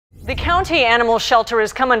The county animal shelter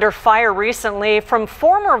has come under fire recently from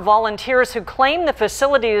former volunteers who claim the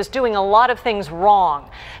facility is doing a lot of things wrong,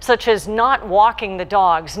 such as not walking the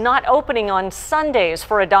dogs, not opening on Sundays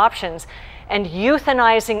for adoptions, and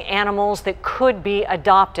euthanizing animals that could be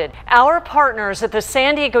adopted. Our partners at the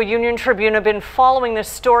San Diego Union-Tribune have been following this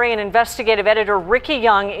story, and investigative editor Ricky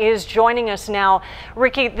Young is joining us now.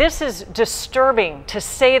 Ricky, this is disturbing to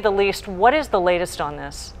say the least. What is the latest on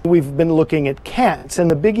this? We've been looking at cats,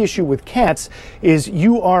 and the big issue with cats is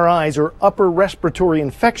URIs, or upper respiratory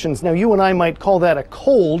infections. Now, you and I might call that a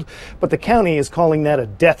cold, but the county is calling that a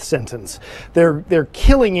death sentence. They're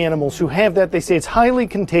killing animals who have that. They say it's highly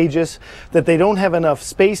contagious, that they don't have enough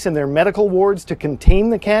space in their medical wards to contain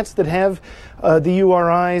the cats that have the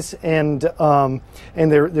URIs, and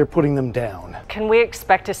they're putting them down. Can we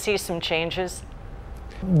expect to see some changes?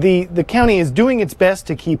 The county is doing its best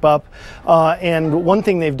to keep up, and one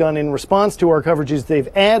thing they've done in response to our coverage is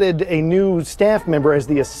they've added a new staff member as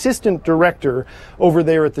the assistant director over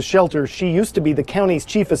there at the shelter. She used to be the county's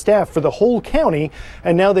chief of staff for the whole county,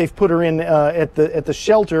 and now they've put her in at the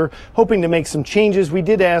shelter, hoping to make some changes. We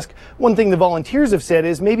did ask, one thing the volunteers have said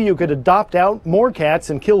is maybe you could adopt out more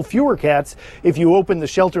cats and kill fewer cats if you open the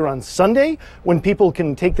shelter on Sunday when people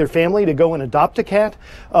can take their family to go and adopt a cat.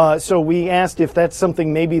 So we asked if that's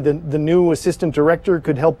something maybe the new assistant director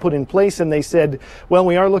could help put in place, and they said, well,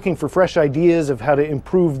 we are looking for fresh ideas of how to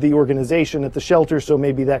improve the organization at the shelter, so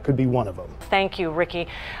maybe that could be one of them. Thank you, Ricky.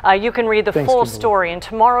 You can read the full story in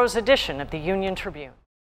tomorrow's edition of the Union-Tribune.